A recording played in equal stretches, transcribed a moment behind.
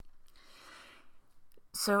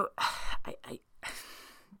So, I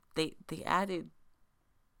they added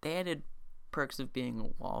Perks of Being a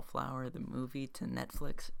Wallflower, the movie, to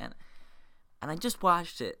Netflix, and I just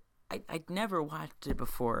watched it. I'd never watched it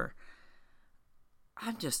before.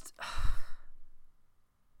 I'm just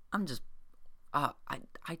I'm just I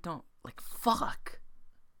don't like fuck.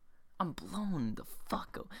 I'm blown the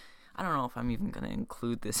fuck up. I don't know if I'm even gonna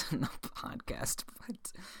include this in the podcast,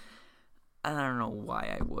 but I don't know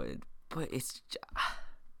why I would. But it's just,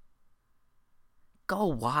 go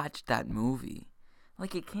watch that movie.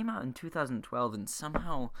 Like, it came out in 2012, and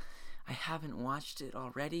somehow I haven't watched it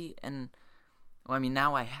already. And well, I mean,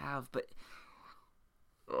 now I have, but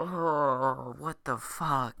oh, what the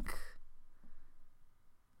fuck?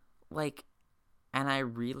 Like, and I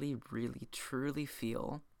really, really, truly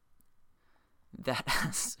feel that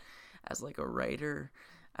as like a writer,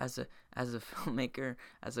 as a filmmaker,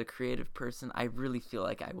 as a creative person, I really feel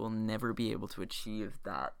like I will never be able to achieve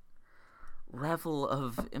that level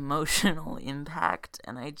of emotional impact,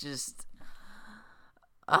 and I just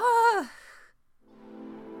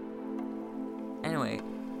anyway,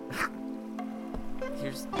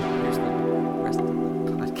 here's the rest of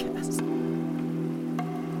the podcast.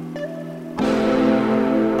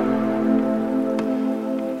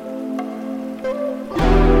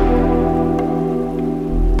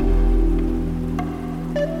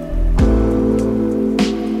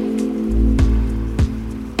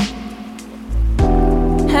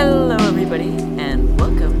 And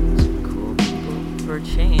welcome to Cool People for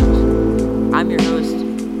Change. I'm your host,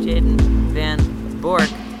 Jaden Van Bork,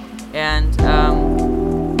 and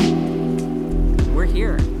we're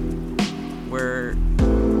here. We're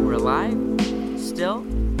alive still.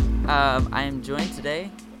 I am joined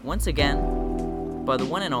today once again by the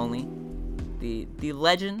one and only, the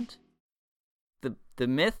legend, the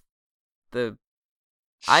myth, the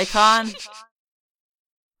icon,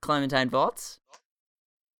 Clementine Vaults.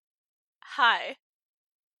 Hi.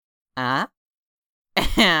 And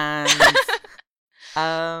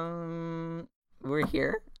we're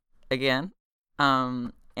here again.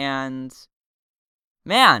 And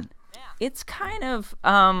man, it's kind of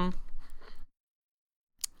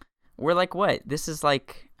we're like, what? This is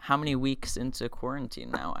like how many weeks into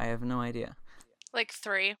quarantine now? I have no idea. Like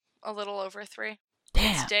 3, a little over 3.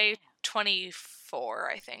 Damn. It's day 24,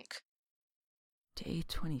 I think. Day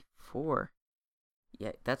 24.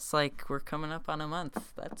 Yeah, that's like we're coming up on a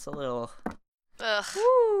month. That's a little. Ugh.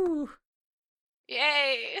 Woo!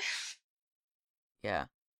 Yay! Yeah.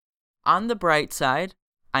 On the bright side,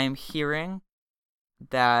 I am hearing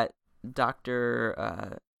that Dr.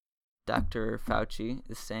 Fauci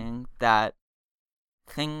is saying that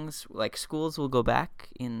things like schools will go back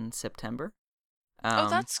in September.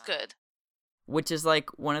 That's good. Which is like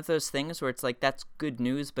one of those things where it's like that's good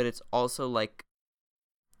news, but it's also like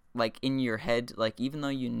in your head, like even though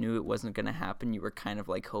you knew it wasn't going to happen, you were kind of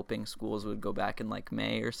like hoping schools would go back in like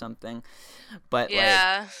May or something. But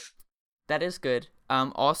yeah, like that is good.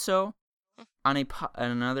 Also, on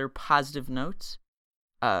another positive note,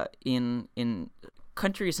 in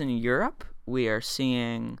countries in Europe, we are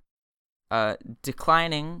seeing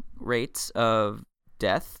declining rates of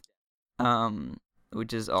death,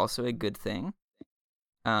 which is also a good thing.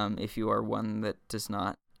 If you are one that does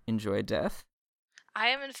not enjoy death. I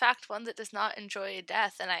am in fact one that does not enjoy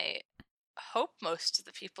death, and I hope most of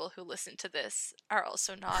the people who listen to this are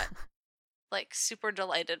also not like super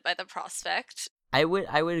delighted by the prospect. I would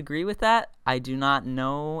agree with that. I do not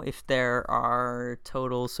know if there are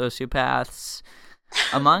total sociopaths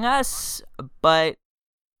among us, but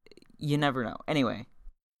you never know. Anyway,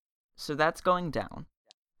 so that's going down,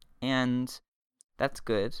 and that's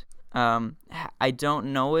good. I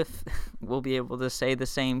don't know if we'll be able to say the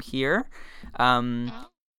same here.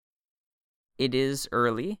 It is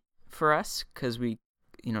early for us because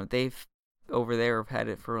they've over there have had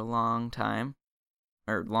it for a long time,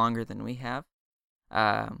 or longer than we have.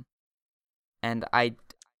 And I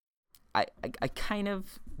kind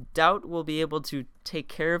of doubt we'll be able to take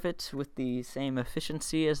care of it with the same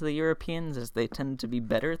efficiency as the Europeans, as they tend to be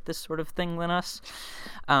better at this sort of thing than us.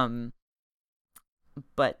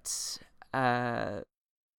 But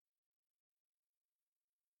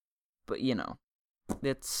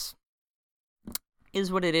it's is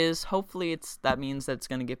what it is. Hopefully that means that it's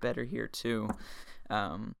going to get better here too.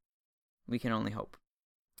 We can only hope.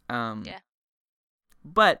 Yeah.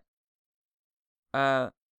 But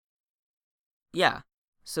yeah.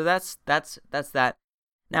 So that's that.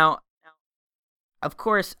 Now, of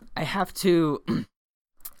course, I have to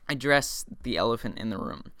address the elephant in the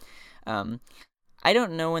room. I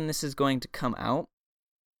don't know when this is going to come out.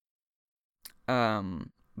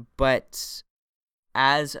 But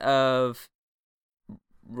as of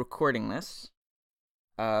recording this,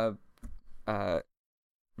 Vermont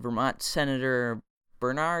Senator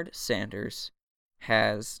Bernard Sanders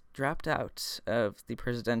has dropped out of the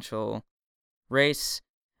presidential race,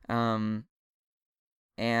 and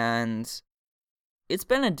it's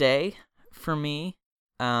been a day for me,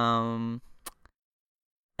 and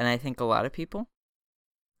I think a lot of people,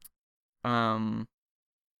 and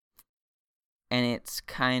it's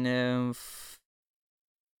kind of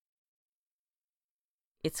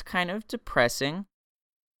depressing,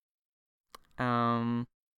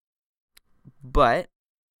 but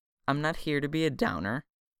I'm not here to be a downer.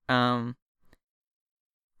 I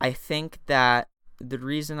think that the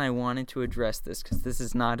reason I wanted to address this, because this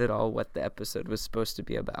is not at all what the episode was supposed to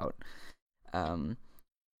be about,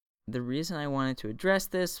 the reason I wanted to address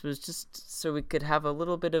this was just so we could have a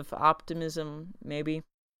little bit of optimism, maybe.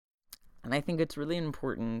 And I think it's really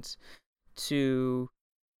important to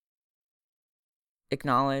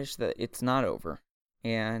acknowledge that it's not over,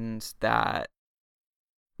 and that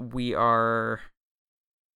we are,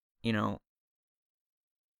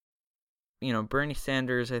 Bernie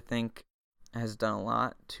Sanders, I think, has done a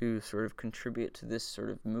lot to sort of contribute to this sort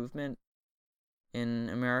of movement in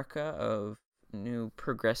America of new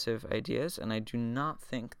progressive ideas, and I do not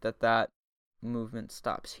think that movement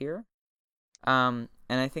stops here. And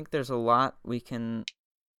I think there's a lot we can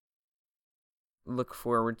look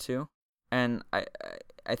forward to, and I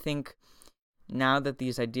think now that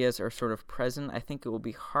these ideas are sort of present, I think it will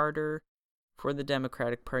be harder for the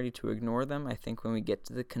Democratic Party to ignore them. I think when we get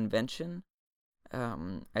to the convention,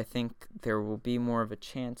 I think there will be more of a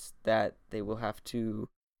chance that they will have to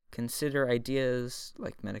consider ideas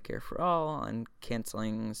like Medicare for All and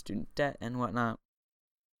canceling student debt and whatnot.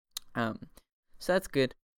 So that's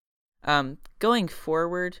good. Going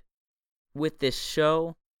forward with this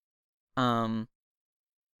show, of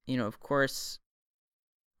course,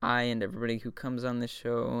 I and everybody who comes on this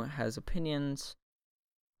show has opinions.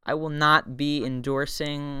 I will not be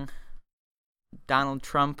endorsing Donald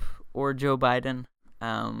Trump or Joe Biden,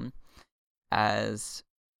 as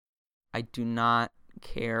I do not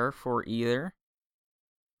care for either.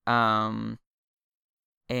 And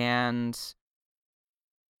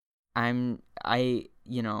I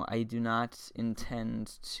do not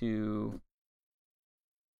intend to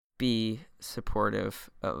be supportive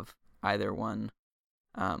of either one.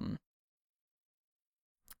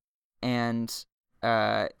 And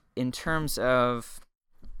in terms of,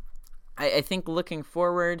 I think looking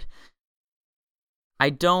forward,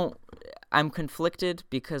 I'm conflicted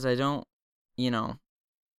because I don't,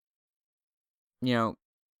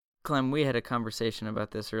 Clem, we had a conversation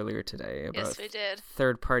about this earlier today about Yes, we did.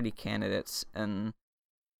 third-party candidates, and,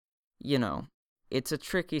 it's a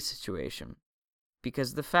tricky situation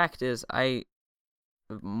because the fact is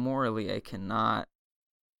morally I cannot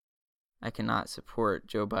support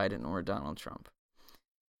Joe Biden or Donald Trump.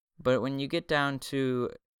 But when you get down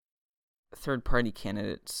to third-party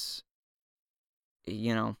candidates,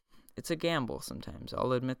 it's a gamble sometimes.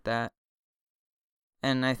 I'll admit that.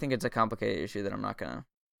 And I think it's a complicated issue that I'm not going to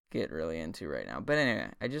get really into right now. But anyway,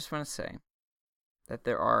 I just want to say that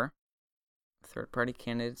there are third-party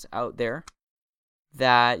candidates out there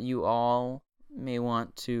that you all may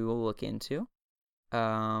want to look into.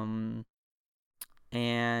 And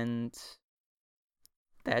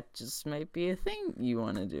that just might be a thing you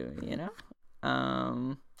want to do,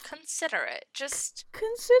 Consider it. Just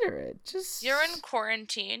consider it. Just you're in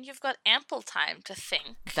quarantine. You've got ample time to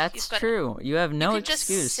think. That's true. You have no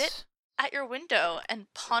excuse. Just sit at your window and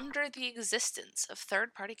ponder the existence of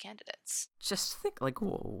third-party candidates. Just think,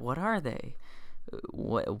 what are they?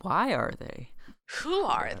 Why are they? Who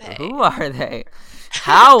are they? Who are they?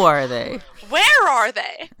 How are they? Where are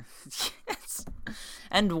they? Yes.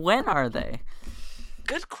 And when are they?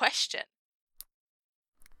 Good question.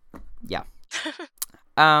 Yeah.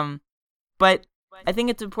 But I think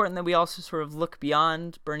it's important that we also sort of look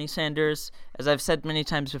beyond Bernie Sanders. As I've said many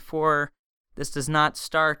times before, this does not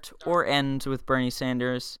start or end with Bernie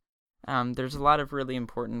Sanders. There's a lot of really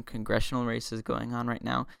important congressional races going on right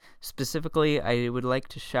now. Specifically, I would like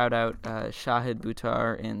to shout out Shahid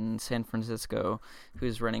Buttar in San Francisco,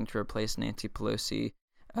 who's running to replace Nancy Pelosi,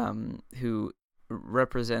 who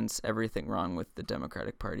represents everything wrong with the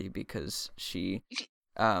Democratic Party because she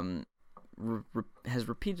has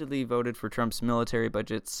repeatedly voted for Trump's military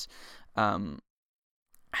budgets,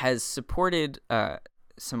 has supported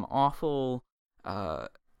some awful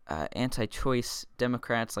anti-choice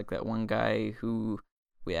Democrats, like that one guy who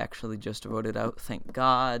we actually just voted out, thank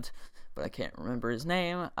God, but I can't remember his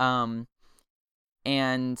name.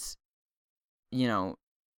 And,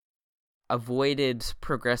 avoided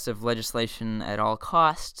progressive legislation at all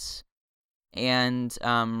costs, and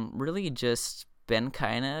really just been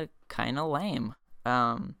kind of lame.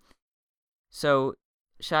 So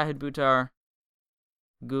Shahid Buttar,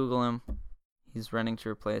 Google him. He's running to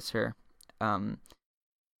replace her.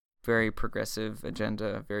 Very progressive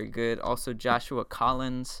agenda, very good. Also Joshua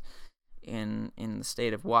Collins in the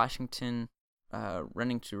state of Washington,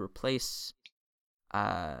 running to replace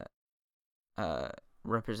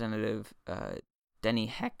Representative Denny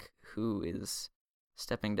Heck, who is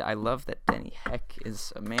stepping down. I love that Denny Heck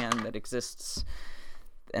is a man that exists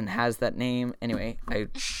and has that name. Anyway,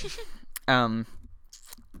 so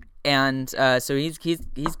he's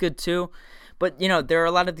good too. But there are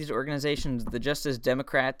a lot of these organizations, the Justice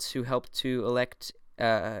Democrats, who helped to elect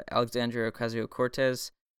Alexandria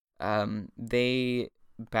Ocasio-Cortez. They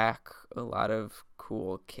back a lot of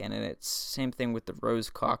cool candidates. Same thing with the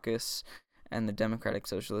Rose Caucus and the Democratic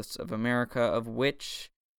Socialists of America, of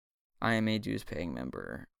which I am a dues-paying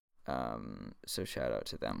member. So shout out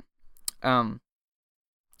to them.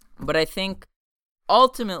 But I think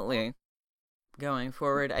ultimately, going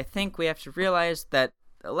forward, I think we have to realize that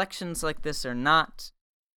elections like this are not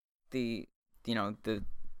the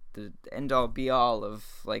end all be all of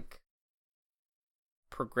like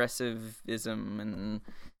progressivism and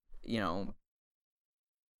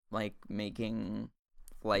like making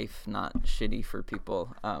life not shitty for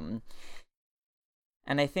people. And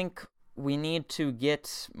I think we need to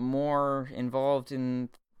get more involved in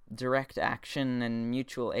direct action and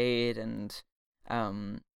mutual aid and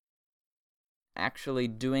actually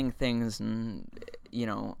doing things and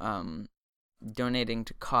donating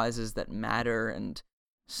to causes that matter and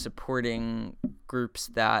supporting groups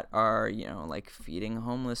that are like feeding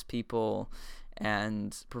homeless people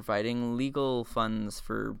and providing legal funds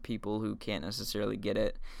for people who can't necessarily get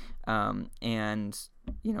it, and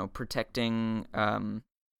protecting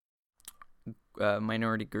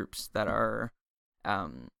minority groups that are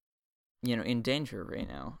in danger right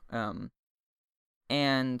now,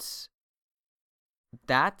 and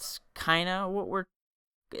that's kind of what we're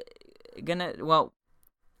gonna, well,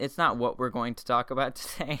 it's not what we're going to talk about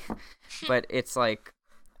today, but it's like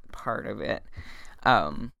part of it.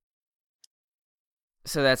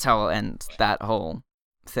 So that's how I'll end that whole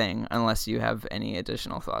thing, unless you have any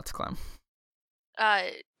additional thoughts, Clem.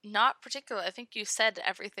 Not particularly. I think you said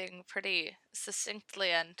everything pretty succinctly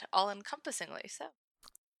and all-encompassingly, so.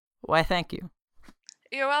 Why, thank you.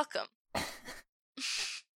 You're welcome.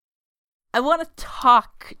 I want to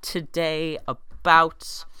talk today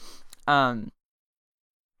about a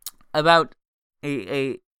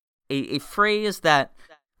phrase that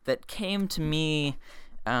came to me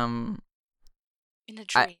in a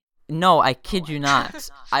dream. No, I kid you not.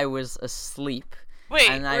 I was asleep. Wait,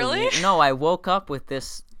 and really? I woke up with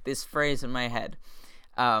this phrase in my head.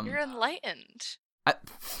 You're enlightened.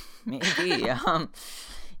 Maybe.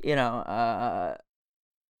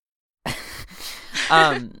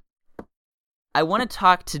 I want to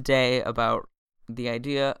talk today about the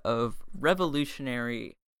idea of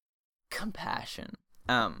revolutionary compassion.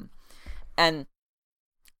 And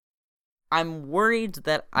I'm worried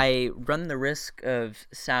that I run the risk of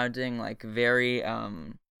sounding like very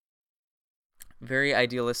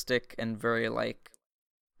idealistic and very like,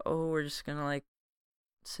 oh, we're just gonna like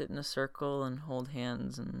sit in a circle and hold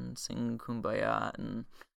hands and sing Kumbaya and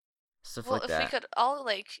stuff like that. Well, if we could all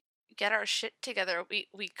like get our shit together, we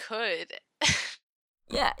could.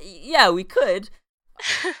 Yeah, we could.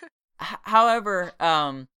 However,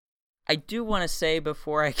 I do want to say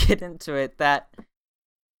before I get into it that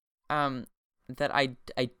I'm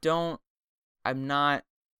not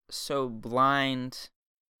so blind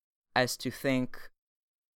as to think,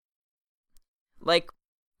 like,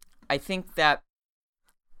 I think that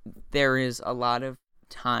there is a lot of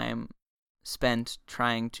time spent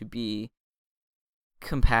trying to be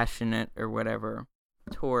compassionate or whatever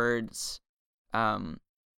towards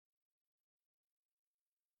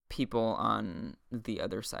people on the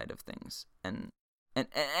other side of things, and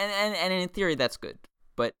in theory that's good,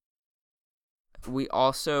 but we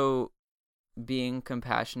also, being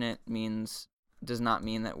compassionate does not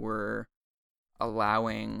mean that we're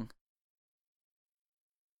allowing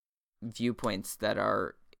viewpoints that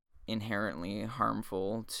are inherently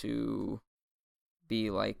harmful to be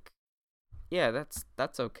like, yeah, that's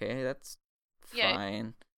okay, that's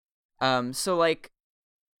fine. So like,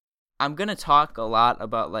 I'm gonna talk a lot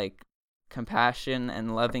about like compassion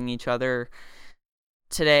and loving each other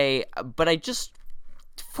today, but I just,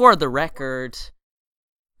 for the record,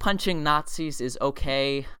 punching Nazis is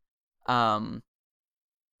okay.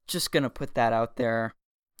 Just gonna put that out there.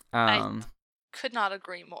 I could not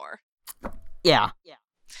agree more. Yeah.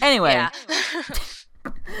 Anyway. Yeah.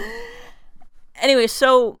 Anyway,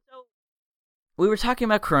 so we were talking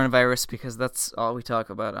about coronavirus because that's all we talk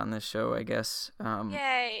about on this show, I guess.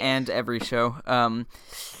 Yay. And every show.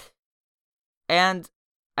 And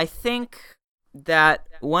I think that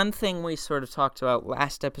one thing we sort of talked about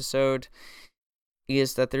last episode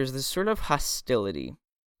is that there's this sort of hostility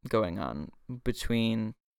going on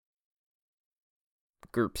between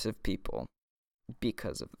groups of people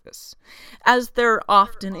because of this, as there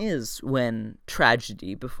often is when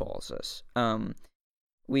tragedy befalls us.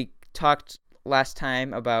 We talked last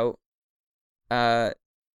time about 9/11,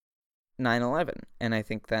 and I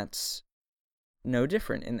think that's no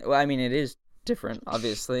different. And well, I mean, it is different,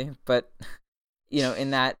 obviously, but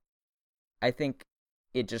in that, I think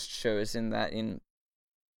it just shows in that in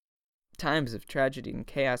times of tragedy and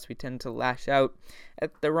chaos, we tend to lash out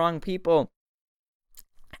at the wrong people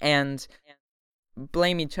and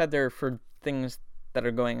blame each other for things that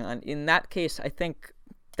are going on. In that case, I think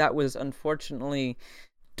that was unfortunately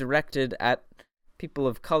directed at people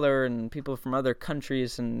of color and people from other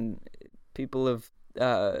countries and people of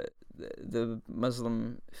the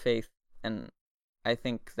Muslim faith, and I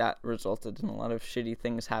think that resulted in a lot of shitty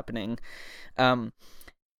things happening. I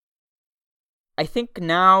think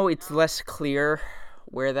now it's less clear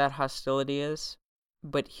where that hostility is,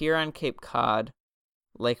 but here on Cape Cod,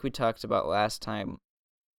 like we talked about last time,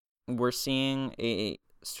 we're seeing a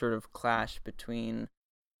sort of clash between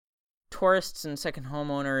tourists and second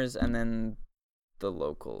homeowners and then the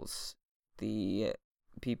locals, the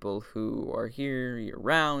people who are here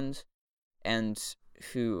year-round and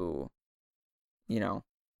who,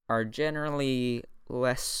 are generally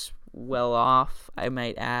less well off, I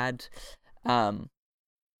might add. And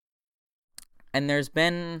there's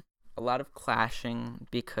been a lot of clashing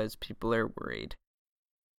because people are worried.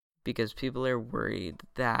 Because people are worried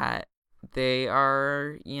that they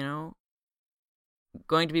are,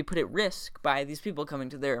 going to be put at risk by these people coming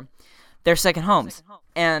to their second homes.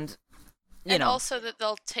 And, also that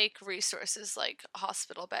they'll take resources like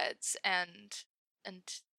hospital beds and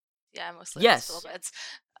yeah, mostly hospital beds,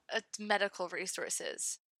 medical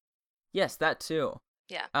resources. Yes, that too.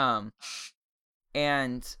 Yeah.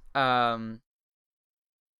 And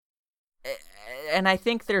I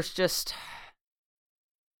think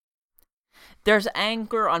there's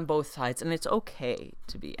anger on both sides, and it's okay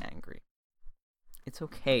to be angry. It's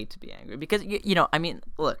okay to be angry because I mean,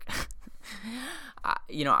 look,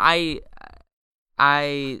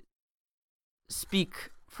 I speak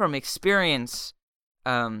from experience,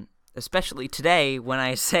 especially today when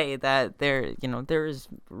I say that there is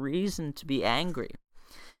reason to be angry.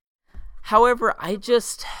 However,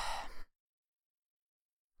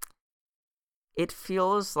 it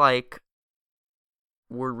feels like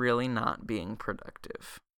we're really not being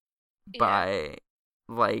productive by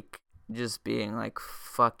just being like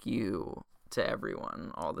fuck you to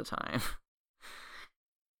everyone all the time.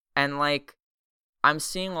 And I'm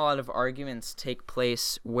seeing a lot of arguments take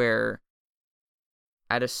place where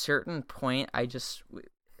at a certain point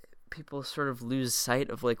people sort of lose sight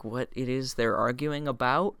of what it is they're arguing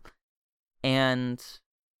about and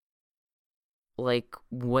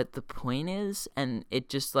what the point is, and it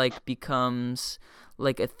just becomes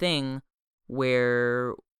a thing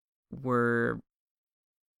where we're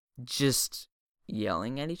just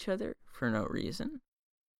yelling at each other for no reason.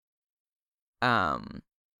 Yeah.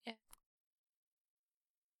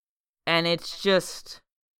 And it's just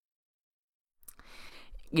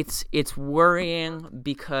it's worrying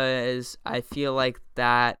because I feel like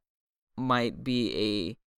that might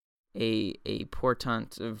be a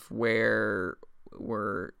portent of where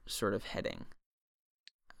we're sort of heading.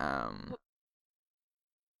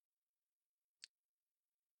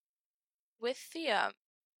 With the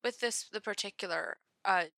particular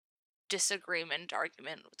disagreement,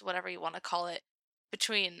 argument, whatever you want to call it,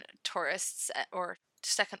 between tourists or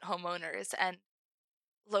second homeowners and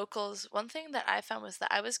locals, one thing that I found was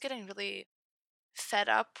that I was getting really fed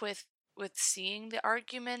up with seeing the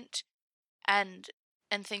argument and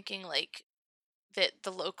thinking that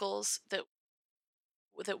the locals that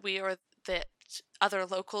we or that other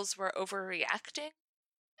locals were overreacting.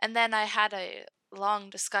 And then I had a long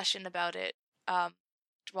discussion about it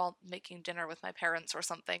while making dinner with my parents or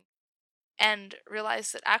something, and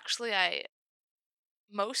realized that actually I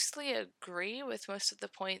mostly agree with most of the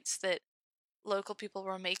points that local people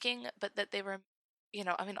were making, but that they were,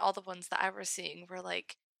 I mean, all the ones that I was seeing were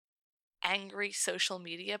angry social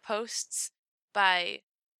media posts by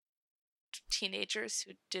teenagers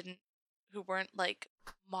who weren't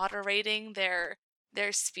moderating their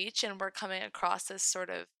speech and were coming across as sort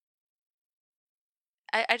of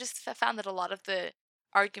I just found that a lot of the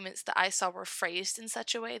arguments that I saw were phrased in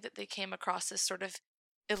such a way that they came across as sort of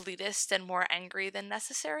elitist and more angry than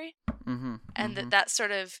necessary, Mm-hmm. and Mm-hmm. that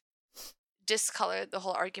sort of discolored the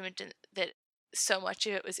whole argument that so much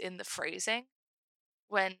of it was in the phrasing,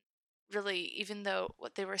 when really, even though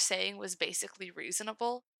what they were saying was basically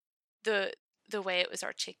reasonable, the way it was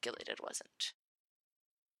articulated wasn't.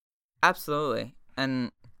 Absolutely,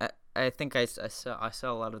 and I think I saw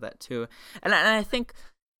a lot of that too, and I think,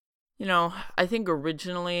 I think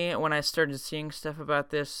originally when I started seeing stuff about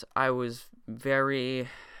this, I was very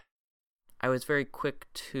quick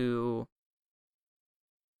to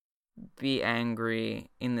be angry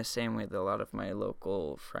in the same way that a lot of my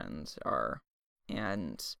local friends are,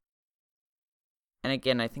 and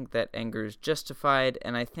again, I think that anger is justified,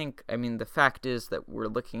 and I think, the fact is that we're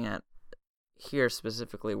looking at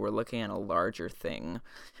a larger thing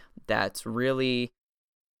that's really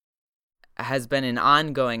has been an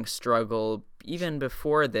ongoing struggle even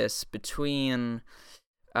before this between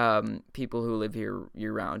people who live here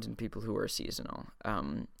year round and people who are seasonal.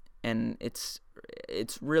 And it's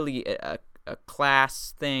really a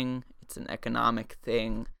class thing. It's an economic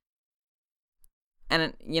thing.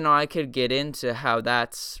 And, I could get into how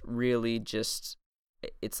that's really just,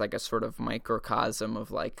 it's like a sort of microcosm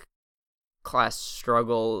of like class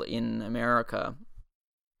struggle in America.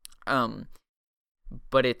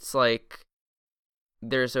 But it's like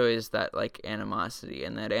there's always that like animosity,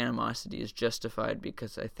 and that animosity is justified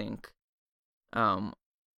because I think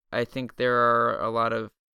there are a lot of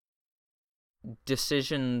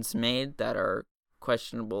decisions made that are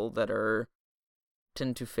questionable, that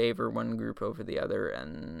tend to favor one group over the other,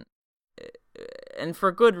 and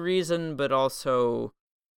for good reason, but also,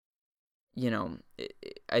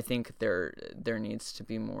 I think there needs to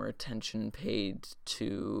be more attention paid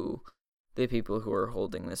to the people who are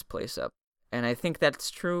holding this place up. And I think that's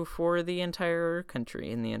true for the entire country,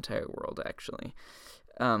 in the entire world, actually.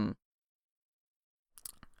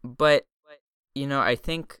 But, I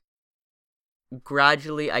think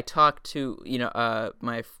gradually I talked to,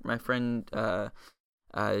 my friend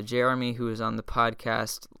Jeremy, who was on the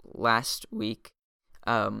podcast last week,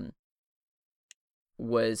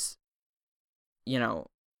 was,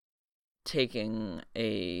 taking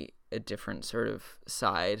a different sort of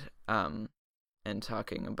side, and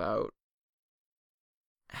talking about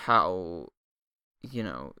how,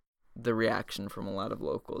 the reaction from a lot of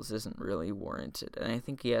locals isn't really warranted. And I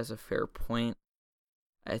think he has a fair point.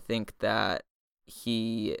 I think that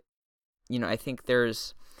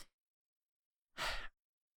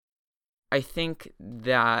I think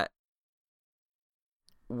that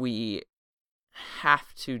we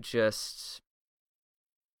have to just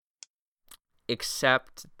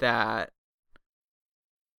accept that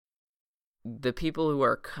the people who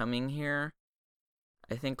are coming here,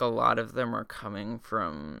 I think a lot of them are coming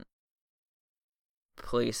from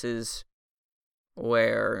places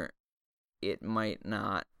where it might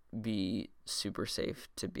not be super safe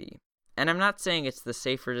to be. And I'm not saying it's the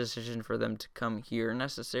safer decision for them to come here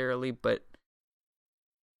necessarily, but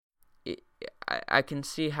I can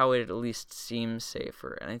see how it at least seems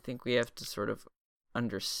safer. And I think we have to sort of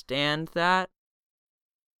understand that.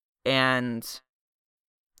 And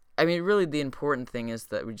really the important thing is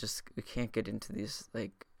that we can't get into these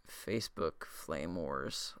like Facebook flame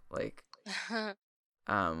wars, like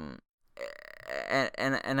and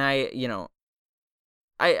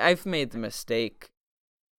I've made the mistake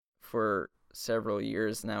for several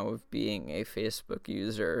years now of being a Facebook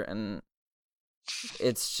user, and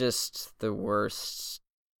it's just the worst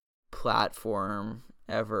platform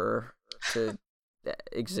ever to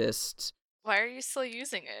exist. Why are you still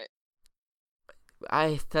using it?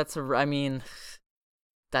 That's a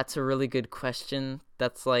really good question.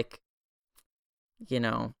 That's like,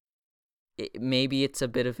 maybe it's a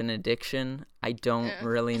bit of an addiction. I don't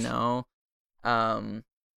really know. But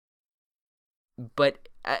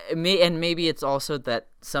maybe it's also that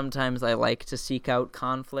sometimes I like to seek out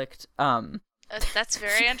conflict. That's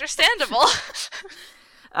very understandable.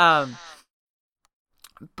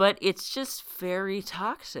 But it's just very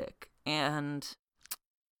toxic, and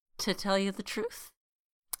to tell you the truth,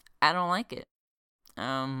 I don't like it.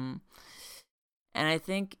 And I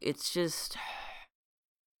think it's just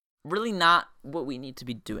really not what we need to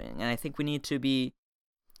be doing. And I think we need to be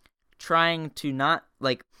trying to not,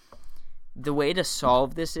 like, the way to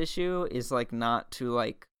solve this issue is, like, not to,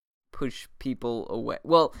 like, push people away.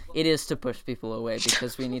 Well, it is to push people away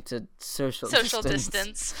because we need to social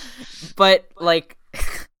distance. But, like,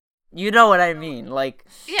 you know what I mean. Like,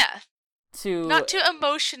 yeah. Not to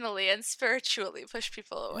emotionally and spiritually push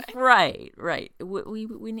people away. Right.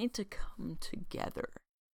 We need to come together.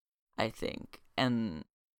 I think. And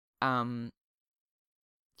as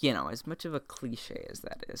much of a cliche as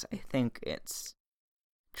that is, I think it's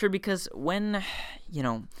true, because when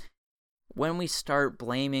we start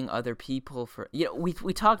blaming other people for,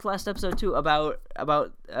 we talked last episode too about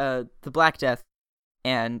the Black Death,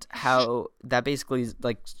 and how that basically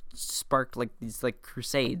like sparked like these like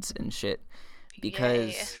crusades and shit,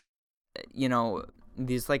 because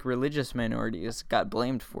these like religious minorities got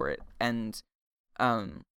blamed for it, and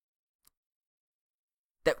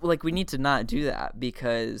that like we need to not do that,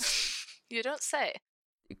 because You don't say.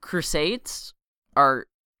 crusades are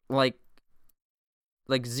like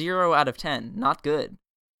 0 out of 10, not good.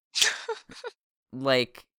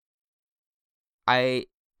 Like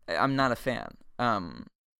I'm not a fan.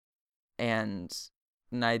 And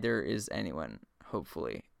neither is anyone,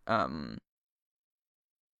 hopefully.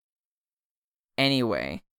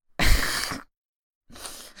 Anyway.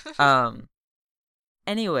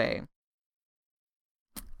 Anyway.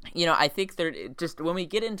 I think they're just, when we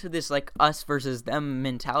get into this like us versus them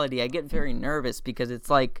mentality, I get very nervous, because it's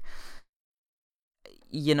like,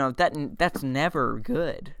 that's never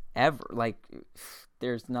good, ever. Like,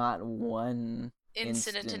 there's not one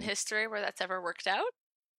Incident in history where that's ever worked out?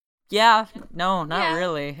 Yeah, no, not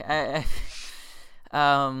really.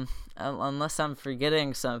 Unless I'm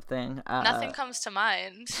forgetting something. Nothing comes to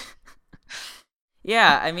mind.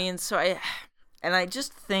 Yeah, I mean, I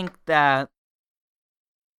just think that,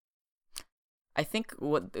 I think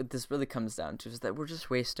what this really comes down to is that we're just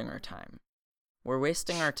wasting our time. We're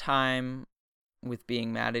wasting our time with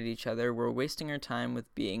being mad at each other. We're wasting our time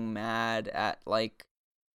with being mad at, like,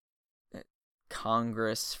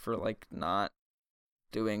 Congress for, like, not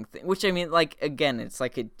doing things. Which, I mean, like, again, it's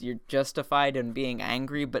like you're justified in being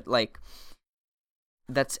angry, but, like,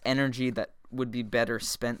 that's energy that would be better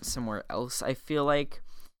spent somewhere else, I feel like.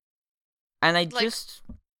 And I like, just...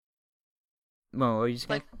 Well, what were you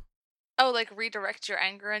saying? Like redirect your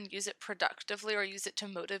anger and use it productively, or use it to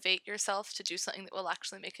motivate yourself to do something that will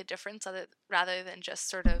actually make a difference, rather than just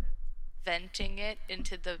sort of venting it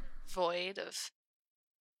into the void of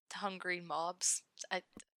hungry mobs.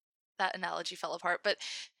 That analogy fell apart, but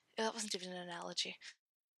that wasn't even an analogy.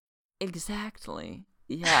 Exactly.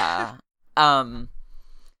 Yeah.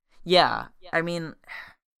 Yeah. I mean,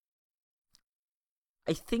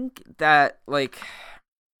 I think that, like,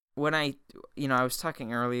 when I was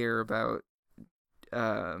talking earlier about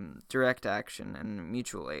direct action and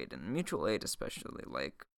mutual aid especially,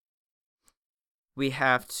 like, we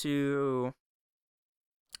have to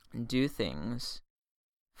do things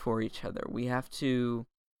for each other. We have to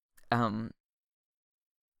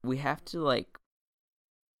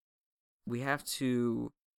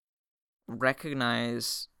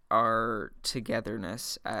recognize our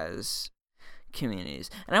togetherness as communities.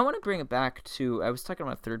 And I want to bring it back to, I was talking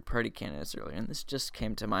about third-party candidates earlier, and this just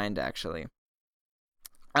came to mind, actually.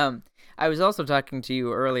 I was also talking to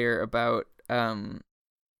you earlier about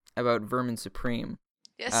Vermin Supreme.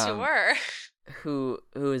 Yes, you were. Who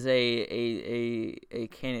is a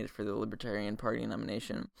candidate for the Libertarian Party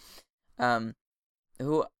nomination. Who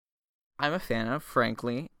I'm a fan of,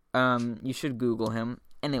 frankly. You should Google him.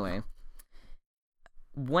 Anyway,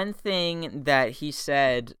 one thing that he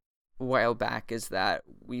said a while back is that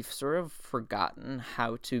we've sort of forgotten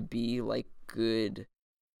how to be, like, good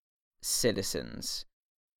citizens.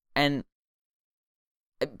 And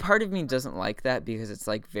part of me doesn't like that, because it's,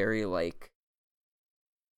 like, very, like,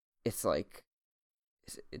 it's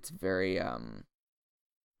very, it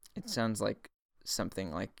sounds like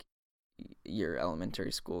something like your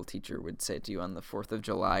elementary school teacher would say to you on the 4th of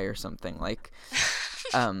July or something, like,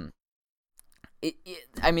 I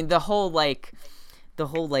mean, the whole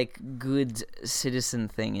good citizen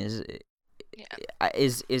thing is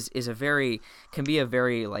a very, can be a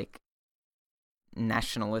very, like,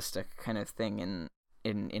 nationalistic kind of thing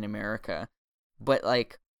in America. But,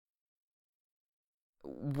 like,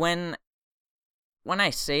 when I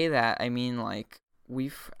say that, I mean, like,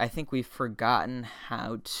 I think we've forgotten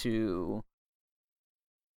how to,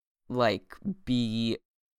 like, be,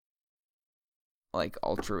 like,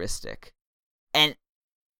 altruistic. And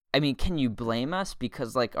I mean, can you blame us?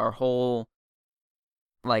 Because, like, our whole,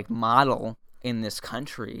 like, model in this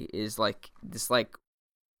country is, like, this, like,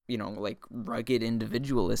 like, rugged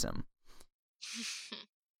individualism.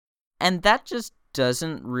 And that just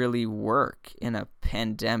doesn't really work in a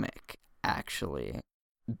pandemic, actually,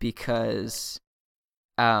 because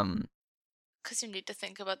you need to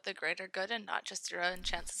think about the greater good and not just your own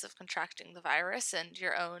chances of contracting the virus and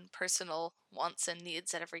your own personal wants and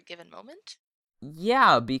needs at every given moment.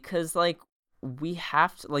 Yeah, because, like, we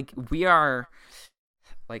have to, like, we are,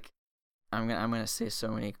 like, I'm gonna say so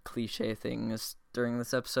many cliche things during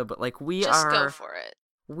this episode, but like Just go for it.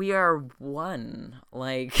 we are one.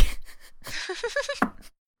 Like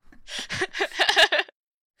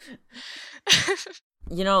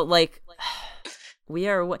you know, like we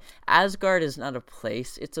are what Asgard is not a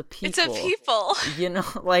place, it's a people. It's a people. You know,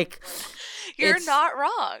 like You're not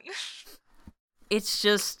wrong. It's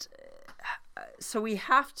just so we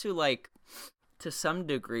have to like to some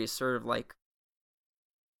degree sort of like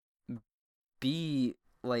be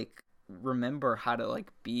like remember how to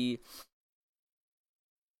like be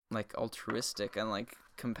like altruistic and like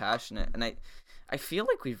compassionate, and I feel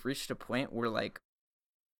like we've reached a point where like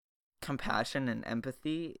compassion and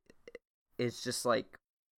empathy is just like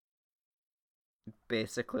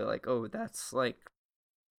basically like, oh, that's like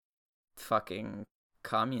fucking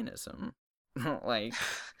communism. Like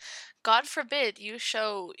God forbid you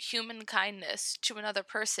show human kindness to another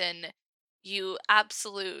person, you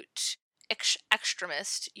absolute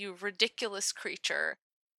extremist, you ridiculous creature.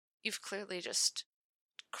 You've clearly just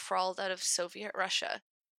crawled out of Soviet Russia.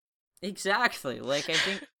 exactly. Like I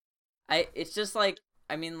think it's just like,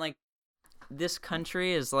 I mean, like this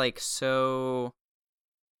country is like so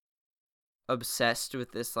obsessed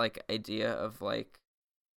with this like idea of like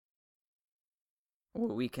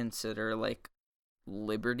what we consider like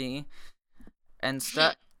liberty and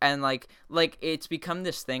stuff, and like it's become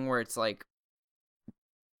this thing where it's like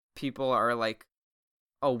people are like,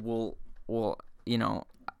 oh well you know,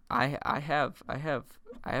 I have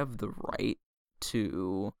the right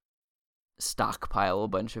to stockpile a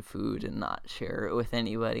bunch of food and not share it with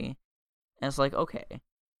anybody. And it's like, okay,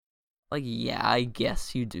 like, yeah, I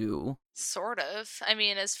guess you do. Sort of. I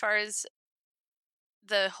mean, as far as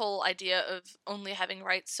the whole idea of only having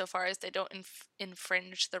rights so far as they don't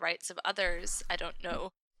infringe the rights of others, I don't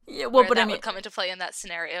know. Yeah, well, but that I mean, would come into play in that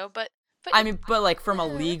scenario. But I mean, but like from a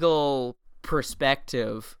legal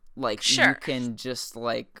perspective, like sure. You can just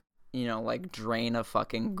like, you know, like drain a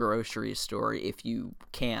fucking grocery store if you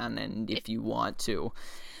can and if you want to.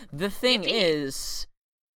 The thing is,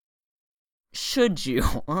 should you?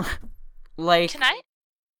 Like, can I?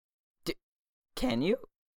 Can you?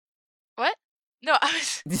 What? No, I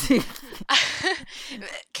was.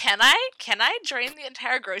 Can I drain the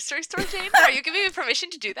entire grocery store, Jane? Are you giving me permission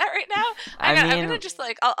to do that right now? I'm gonna just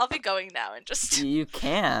like I'll be going now and just. You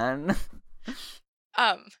can.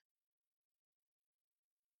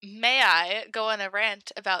 May I go on a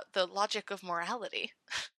rant about the logic of morality?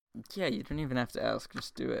 Yeah, you don't even have to ask.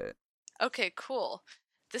 Just do it. Okay, cool.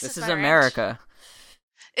 This is America.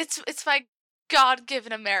 Rant. It's my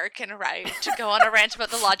God-given American right to go on a rant about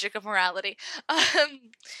the logic of morality.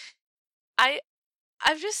 I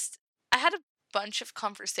had a bunch of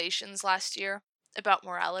conversations last year about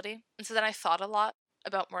morality, and so then I thought a lot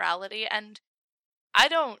about morality, and I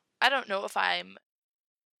don't know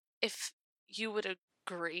if you would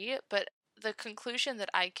agree, but the conclusion that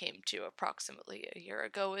I came to approximately a year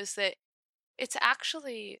ago is that it's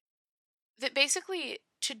actually that basically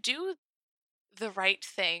to do the right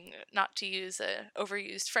thing, not to use a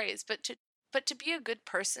overused phrase, but to be a good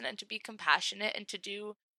person and to be compassionate and to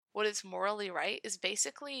do what is morally right is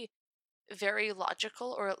basically very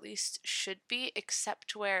logical, or at least should be,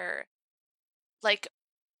 except where like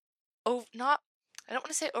not I don't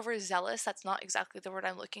want to say overzealous, that's not exactly the word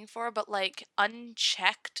I'm looking for, but like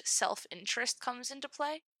unchecked self-interest comes into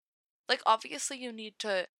play. Like obviously you need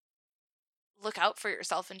to look out for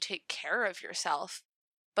yourself and take care of yourself,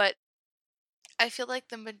 but I feel like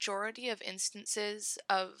the majority of instances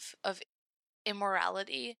of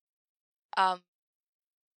immorality that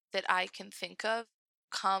I can think of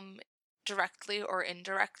come directly or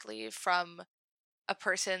indirectly from a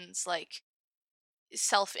person's like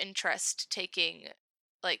self-interest taking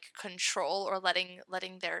like control, or letting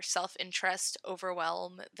their self-interest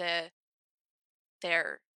overwhelm the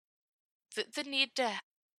need to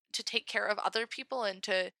take care of other people and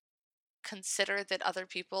to consider that other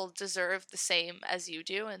people deserve the same as you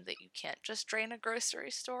do, and that you can't just drain a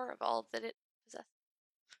grocery store of all that it possesses.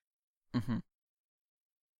 Mm-hmm.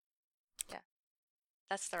 Yeah,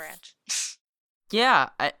 that's the rant. Yeah,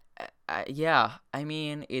 I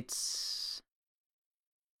mean, it's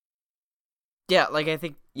like I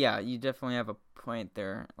think you definitely have a point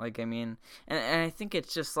there. Like I mean, and I think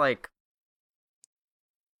it's just like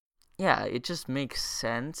it just makes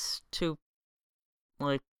sense to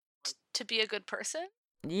like to be a good person.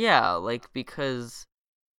 Yeah, because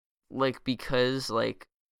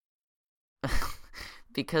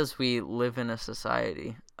because we live in a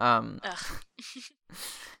society.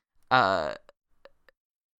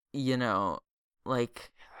 You know, like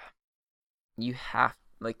you have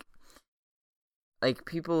like like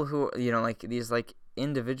people who, you know, like these like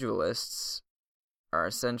individualists are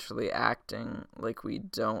essentially acting like we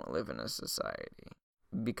don't live in a society,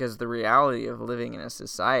 because the reality of living in a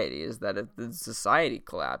society is that if the society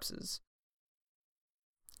collapses,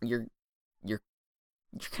 you're you're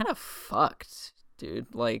kind of fucked,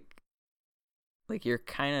 dude. Like you're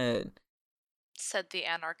kind of, Said the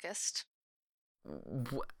anarchist.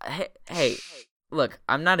 hey, look,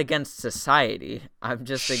 I'm not against society. I'm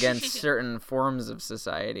just against certain forms of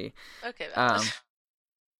society. Okay, valid.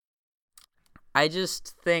 I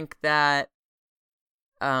just think that,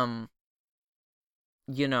 you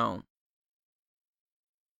know,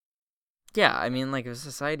 yeah, I mean, like, if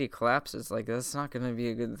society collapses, like, that's not going to be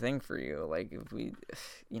a good thing for you. Like, if we,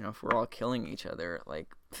 you know, if we're all killing each other, like,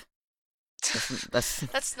 that's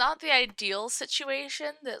That's not the ideal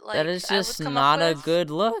situation that, like, that is I would just come not up a with. good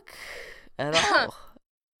look at all.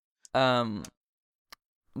 Um,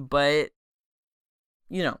 but,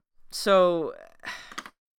 you know, so,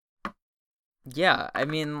 yeah, I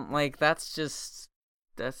mean, like, that's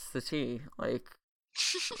the tea. Like,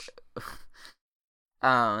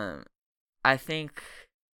 I think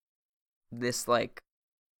this, like,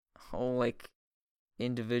 whole, like,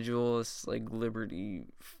 individualist, like, liberty,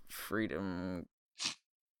 freedom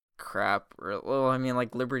crap, or, well, I mean,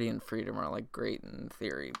 like, liberty and freedom are, like, great in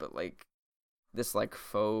theory, but, like, this, like,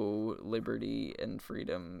 faux liberty and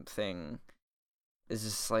freedom thing is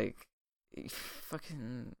just, like,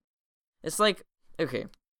 fucking, it's like, okay,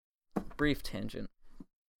 brief tangent.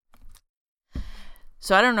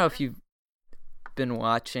 So I don't know if you've been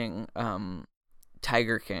watching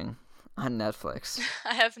Tiger King on Netflix.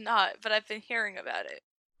 I have not, but I've been hearing about it.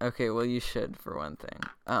 Okay, well, you should, for one thing.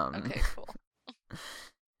 Okay, cool.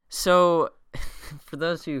 So, for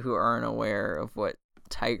those of you who aren't aware of what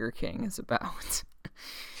Tiger King is about,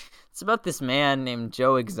 it's about this man named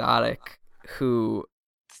Joe Exotic who,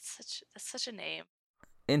 That's such a name.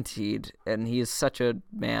 indeed, and he is such a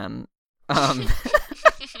man.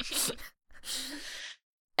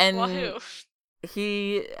 And Wahoo.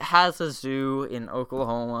 he has a zoo in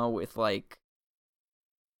Oklahoma with, like,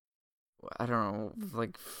 I don't know,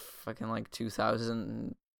 like, fucking, like,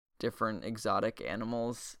 2,000 different exotic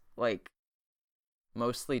animals, like,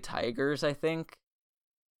 mostly tigers, I think.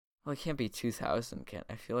 Well, it can't be 2,000,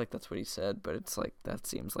 I feel like that's what he said, but it's, like, that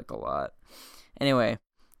seems like a lot. Anyway,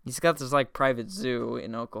 he's got this, like, private zoo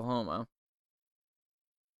in Oklahoma.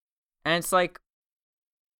 And it's like,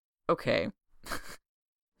 okay.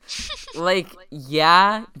 Like,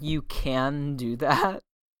 yeah, you can do that.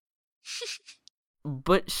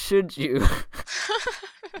 But should you?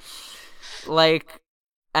 Like,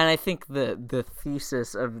 and I think the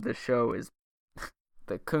thesis of the show is,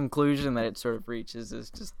 the conclusion that it sort of reaches is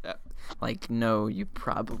just that, like, no, you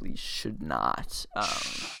probably should not.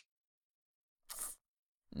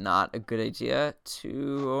 Not a good idea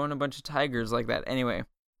to own a bunch of tigers like that. Anyway,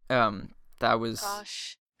 that was.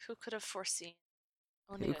 Gosh, who could have foreseen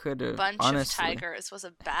owning Who could have, a bunch honestly. of tigers was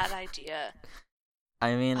a bad idea.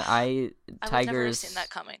 I mean, I would never have tigers. seen that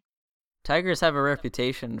coming. Tigers have a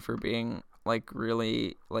reputation for being, like,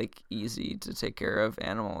 really, like, easy to take care of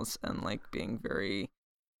animals, and, like, being very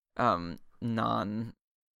non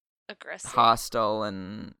Aggressive. hostile,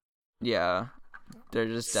 and yeah, they're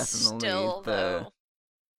just definitely Still, though.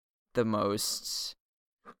 the most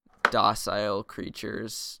docile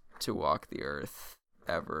creatures to walk the earth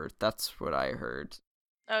ever. That's what I heard.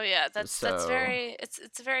 Oh yeah, that's So- very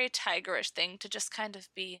it's a very tigerish thing to just kind of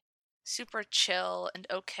be super chill and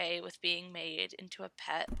okay with being made into a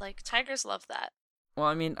pet. Like, tigers love that. Well,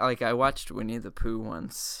 I mean, like, I watched Winnie the Pooh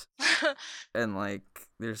once, and, like,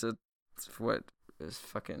 there's what is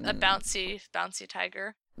fucking A bouncy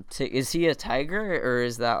tiger. Is he a tiger, or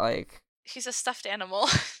is that, like? He's a stuffed animal.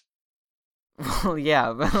 Well,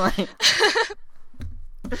 yeah, but, like,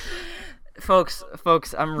 folks,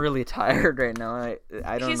 I'm really tired right now.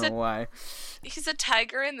 I don't know why. He's a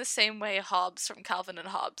tiger in the same way Hobbes from Calvin and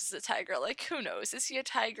Hobbes is a tiger. Like, who knows? Is he a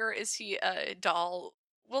tiger? Is he a doll?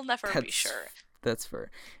 We'll never be sure. That's fair.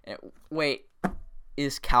 Wait,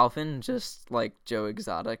 is Calvin just like Joe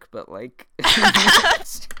Exotic, but, like,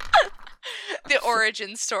 the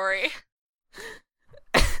origin story?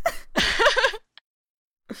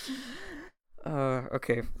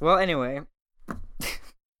 Okay. Well, anyway.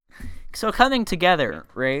 So coming together,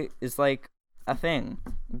 right, is, like, a thing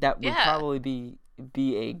that would probably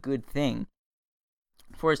be a good thing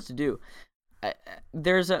for us to do. I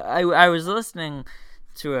was listening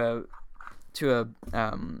to a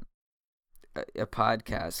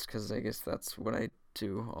podcast, because I guess that's what I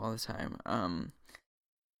do all the time.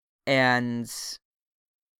 And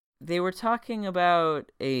they were talking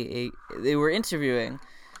about they were interviewing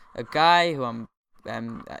a guy who I'm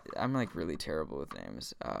like really terrible with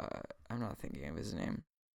names. I'm not thinking of his name,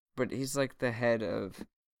 but he's like the head of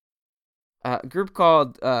a group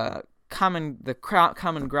called Common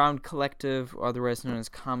Ground Collective, otherwise known as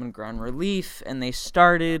Common Ground Relief, and they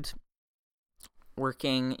started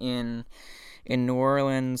working in New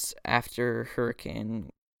Orleans after Hurricane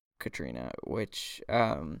Katrina, which,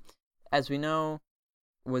 as we know,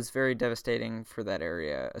 was very devastating for that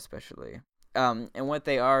area, especially. And what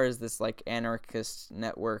they are is this like anarchist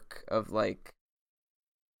network of like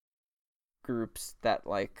groups that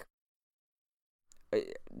like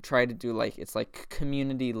try to do like, it's like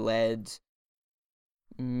community led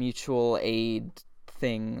mutual aid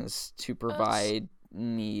things to provide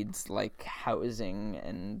needs like housing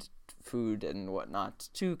and food and whatnot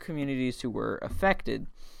to communities who were affected.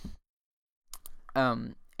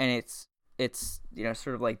 And it's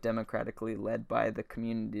sort of like democratically led by the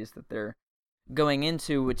communities that they're going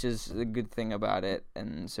into, which is a good thing about it.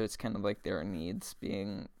 And so it's kind of like their needs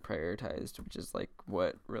being prioritized, which is like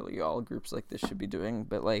what really all groups like this should be doing.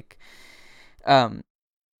 But like, and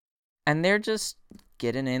they're just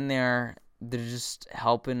getting in there. They're just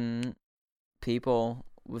helping people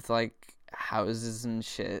with like houses and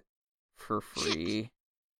shit for free.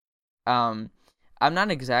 I'm not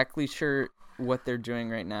exactly sure what they're doing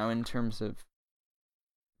right now in terms of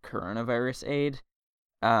coronavirus aid.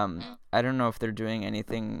 I don't know if they're doing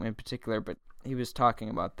anything in particular, but he was talking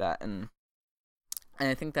about that, and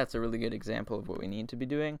I think that's a really good example of what we need to be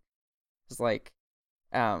doing. It's like,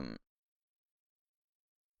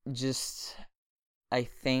 just, I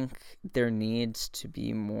think there needs to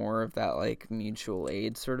be more of that like mutual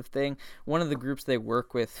aid sort of thing. One of the groups they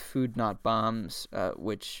work with, Food Not Bombs,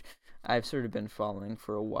 which I've sort of been following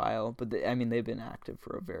for a while, but they've been active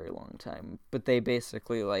for a very long time. But they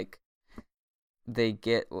basically like they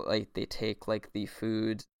take like the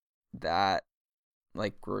food that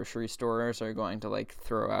like grocery stores are going to like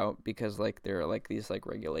throw out because like there are like these like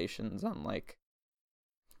regulations on like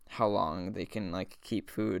how long they can like keep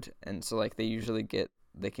food, and so like they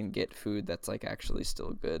can get food that's like actually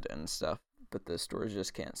still good and stuff, but the stores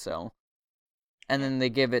just can't sell, and then they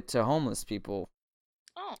give it to homeless people.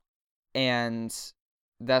 Oh. And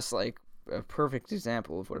that's like a perfect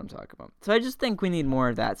example of what I'm talking about. So I just think we need more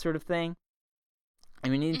of that sort of thing.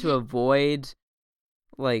 And we need to avoid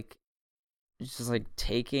like just like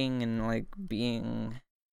taking and like being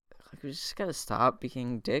like, we just gotta stop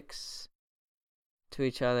being dicks to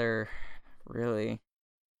each other, really.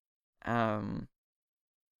 And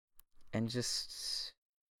just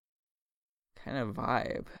kind of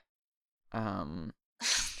vibe.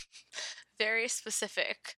 Very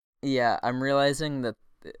specific. Yeah, I'm realizing that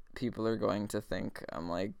people are going to think I'm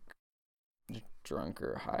like drunk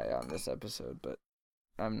or high on this episode, but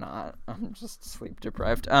I'm not. I'm just sleep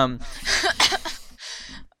deprived.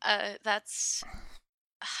 That's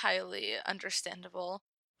highly understandable,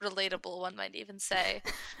 relatable, one might even say.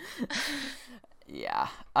 Yeah.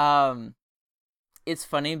 It's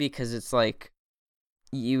funny because it's like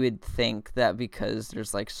you would think that because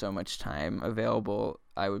there's like so much time available,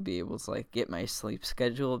 I would be able to like get my sleep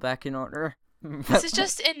schedule back in order. This is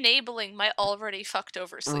just enabling my already fucked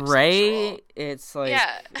over sleep right? schedule. It's like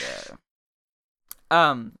yeah.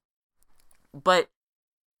 But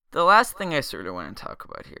the last thing I sort of want to talk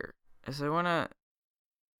about here is I want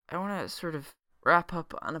to sort of wrap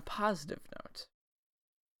up on a positive note.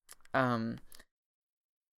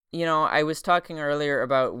 I was talking earlier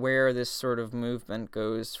about where this sort of movement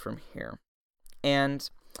goes from here. And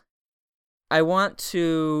I want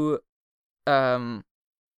to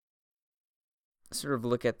sort of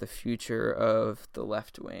look at the future of the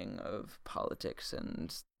left wing of politics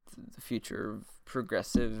and the future of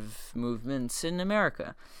progressive movements in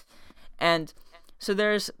America. And so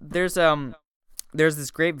there's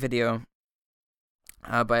this great video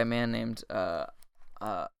by a man named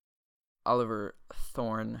Oliver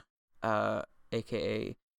Thorne,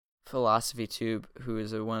 aka Philosophy Tube, who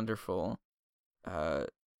is a wonderful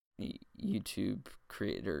YouTube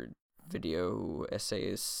creator, video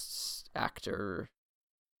essayist, actor,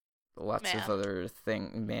 lots of other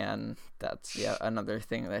man. That's another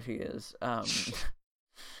thing that he is.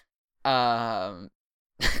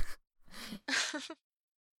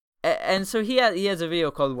 And so he has a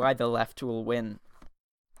video called "Why the Left Will Win."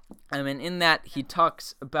 I mean, in that he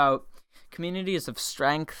talks about communities of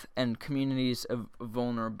strength and communities of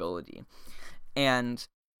vulnerability. And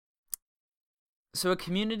so a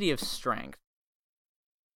community of strength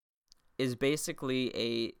is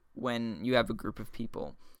basically when you have a group of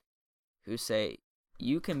people who say,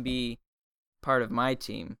 you can be part of my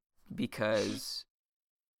team because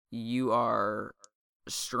you are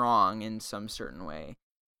strong in some certain way.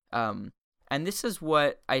 And this is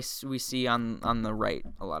what we see on the right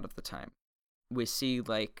a lot of the time. We see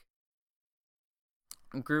like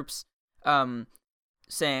groups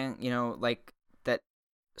saying, like that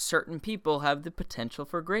certain people have the potential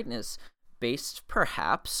for greatness based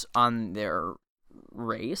perhaps on their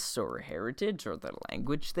race or heritage or the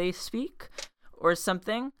language they speak or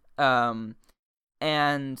something. And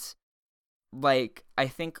like I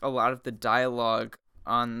think a lot of the dialogue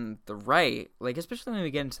on the right, like especially when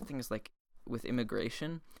we get into things like with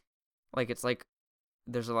immigration, like it's like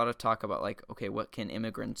there's a lot of talk about like, okay, what can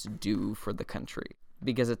immigrants do for the country?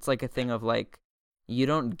 Because it's like a thing of like, you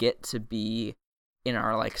don't get to be in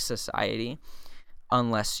our like society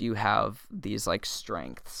unless you have these like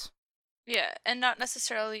strengths. Yeah, and not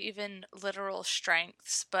necessarily even literal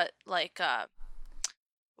strengths, but like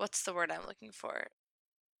what's the word I'm looking for?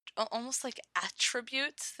 Almost like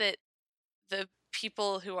attributes that the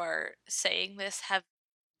people who are saying this have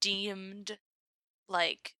deemed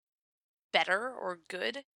like better or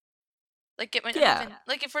good. Like it might not Yeah, even,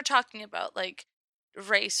 like if we're talking about like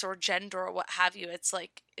race or gender or what have you, it's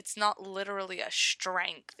like it's not literally a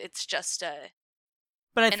strength. It's just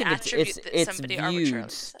but I an think attribute that it's somebody viewed arbitrarily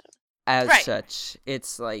decided. as Right. such.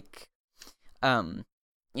 It's like, um,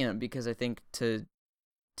 because I think to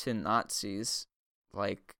Nazis,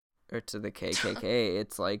 like, or to the KKK,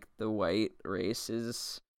 it's like the white race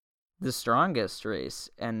is the strongest race,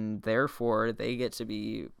 and therefore they get to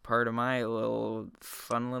be part of my little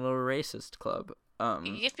fun little racist club.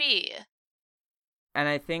 Yippee. And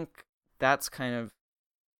I think that's kind of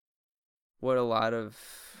what a lot of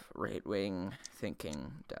right wing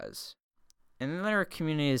thinking does. And then there are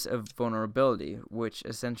communities of vulnerability, which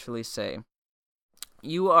essentially say,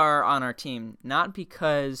 you are on our team not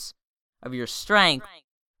because of your strength,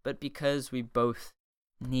 but because we both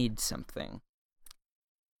need something.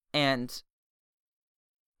 And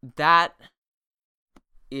that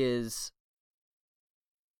is,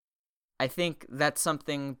 I think that's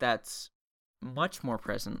something that's much more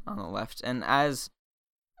present on the left. And as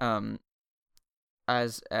Ali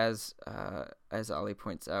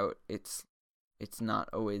points out, it's not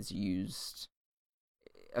always used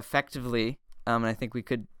effectively. And I think we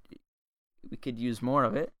could use more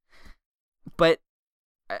of it. But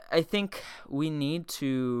I think we need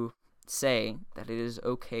to say that it is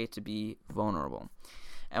okay to be vulnerable.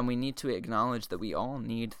 And we need to acknowledge that we all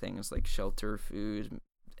need things like shelter, food,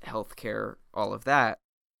 healthcare, all of that.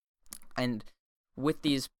 And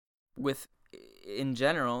in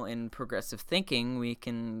general, in progressive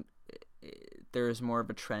thinking, there's more of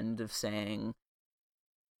a trend of saying,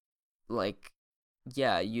 like,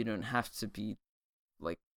 yeah, you don't have to be,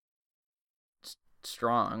 like,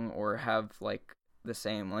 strong or have, like, the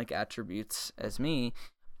same, like, attributes as me,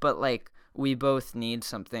 but, like, we both need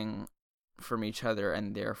something from each other,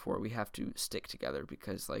 and therefore we have to stick together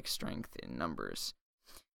because, like, strength in numbers.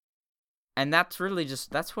 And that's really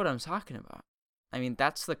that's what I'm talking about. I mean,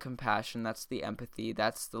 that's the compassion, that's the empathy,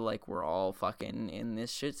 that's the, like, we're all fucking in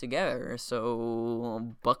this shit together,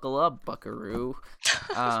 so buckle up, buckaroo.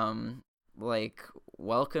 Like,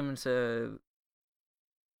 welcome to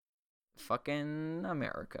fucking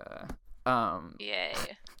America. Yay.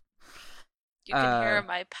 You can hear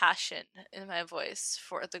my passion in my voice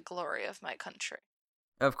for the glory of my country.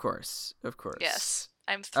 Of course. Yes,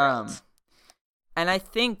 I'm thrilled. And I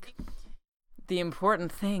think the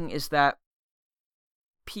important thing is that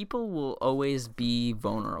people will always be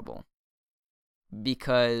vulnerable,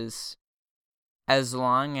 because as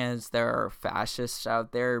long as there are fascists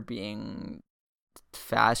out there being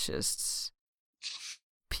fascists,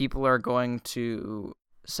 people are going to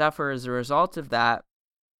suffer as a result of that,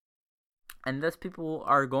 and thus people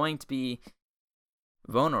are going to be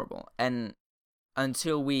vulnerable. And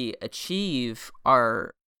until we achieve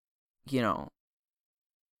our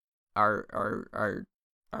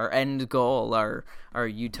end goal, our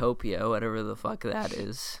utopia, whatever the fuck that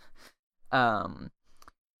is,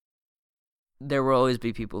 there will always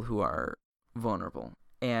be people who are vulnerable,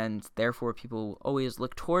 and therefore people will always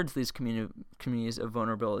look towards these communities of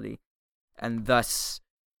vulnerability, and thus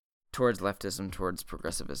towards leftism, towards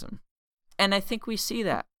progressivism. And I think we see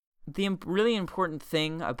that. The really important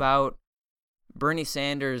thing about Bernie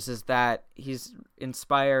Sanders is that he's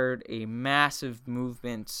inspired a massive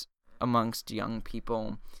movement amongst young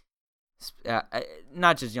people.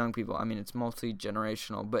 Not just young people, I mean, it's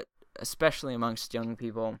multi-generational, but especially amongst young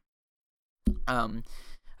people,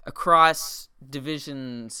 across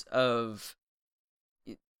divisions of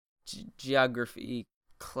geography,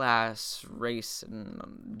 class, race,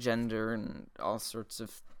 and gender, and all sorts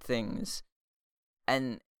of things,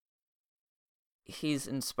 and he's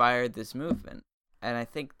inspired this movement. And I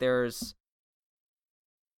think that's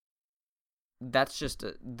just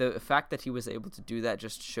the fact that he was able to do that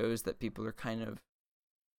just shows that people are kind of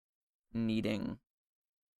needing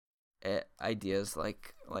ideas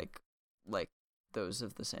like those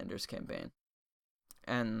of the Sanders campaign,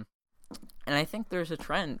 and I think there's a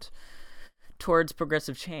trend towards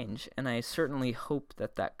progressive change, and I certainly hope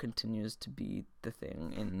that continues to be the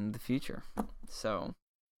thing in the future. So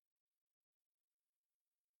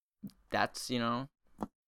that's,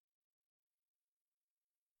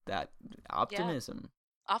 that optimism.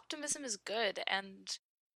 Yeah. Optimism is good, and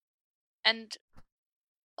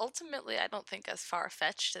ultimately I don't think as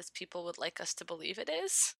far-fetched as people would like us to believe it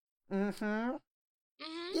is.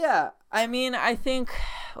 Yeah, I mean, I think,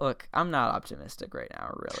 look, I'm not optimistic right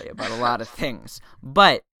now, really, about a lot of things,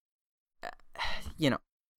 but,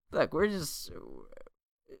 look, we're just,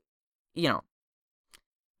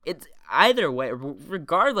 it's either way,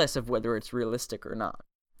 regardless of whether it's realistic or not.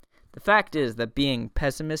 The fact is that being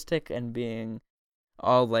pessimistic and being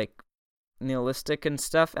all, nihilistic and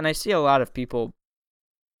stuff, and I see a lot of people,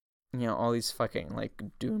 all these fucking,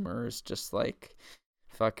 doomers, just,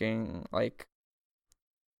 fucking,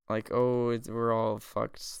 oh, we're all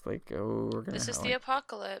fucked. Oh, we're gonna. This is the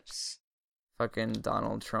apocalypse. Fucking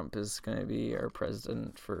Donald Trump is gonna be our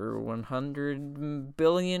president for 100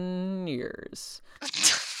 billion years,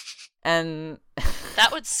 and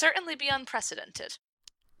that would certainly be unprecedented.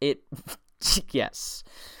 Yes,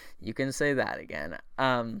 you can say that again.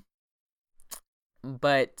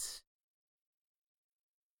 But,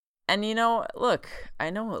 and look, I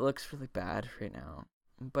know it looks really bad right now,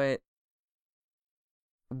 but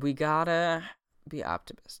we gotta be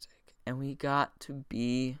optimistic, and we got to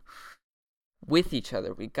be with each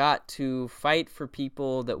other. We got to fight for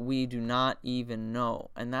people that we do not even know,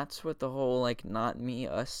 and that's what the whole not me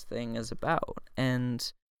us thing is about. And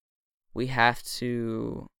we have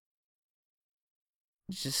to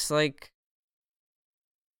just I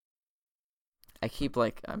keep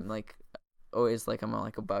I'm always I'm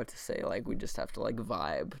about to say we just have to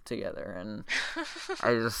vibe together, and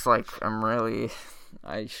I just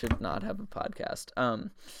I should not have a podcast.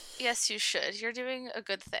 Yes, you should. You're doing a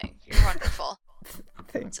good thing. You're wonderful.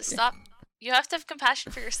 Thank so you. Stop. You have to have compassion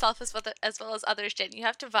for yourself as well as others, Jen. You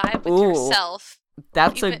have to vibe with yourself.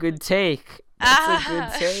 That's a good take. That's a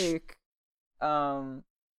good take.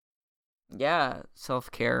 Yeah,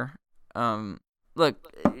 self-care. Look,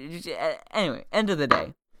 anyway, end of the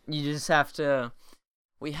day, you just have to,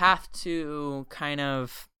 we have to kind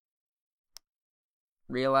of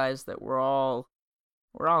realize that we're all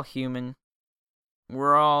human.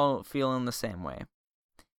 We're all feeling the same way.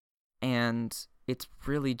 And it's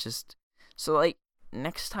really just, so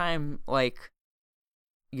next time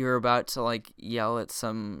you're about to yell at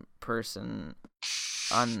some person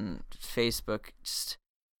on Facebook, just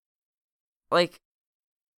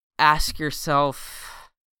ask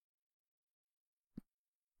yourself,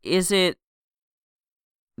 does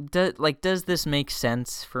this make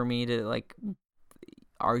sense for me to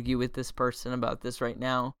argue with this person about this right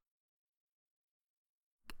now?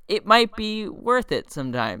 It might be worth it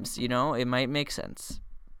sometimes, it might make sense,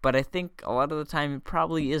 but I think a lot of the time it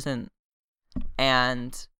probably isn't.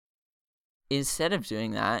 And instead of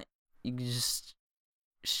doing that, you can just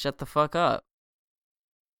shut the fuck up,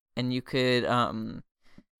 and you could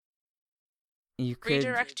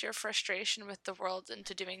redirect your frustration with the world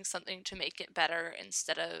into doing something to make it better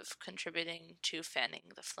instead of contributing to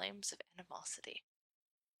fanning the flames of animosity.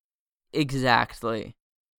 Exactly.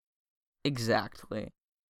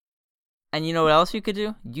 And you know what else you could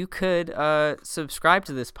do? You could subscribe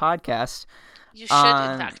to this podcast. You should,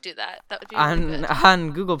 in fact, do that. That would be really good.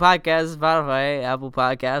 On Google Podcasts, Spotify, Apple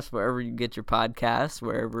Podcasts, wherever you get your podcasts,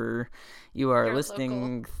 wherever you are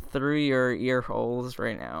listening through your ear holes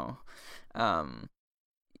right now.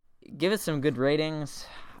 Give it some good ratings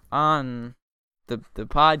on the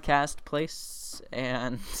podcast place,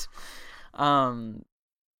 and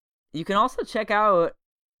you can also check out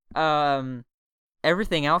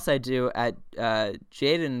everything else I do at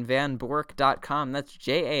jaidenvanbork.com. That's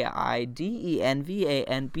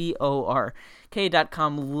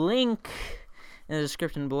JAIDENVANBORK.com. Link in the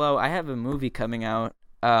description below. I have a movie coming out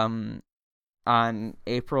on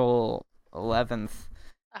April 11th.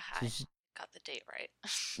 Got the date right.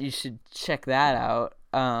 You should check that out.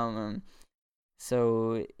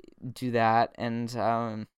 So do that, and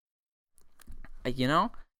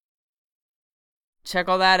check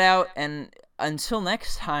all that out, and until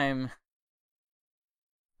next time,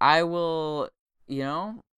 I will,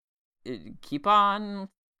 keep on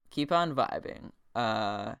vibing.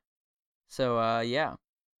 Yeah.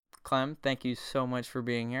 Clem, thank you so much for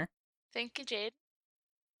being here. Thank you, Jade.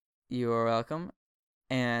 You are welcome.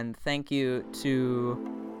 And thank you to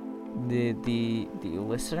the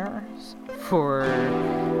listeners for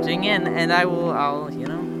tuning in, and I'll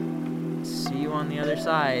see you on the other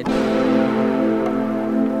side,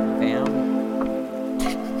 fam.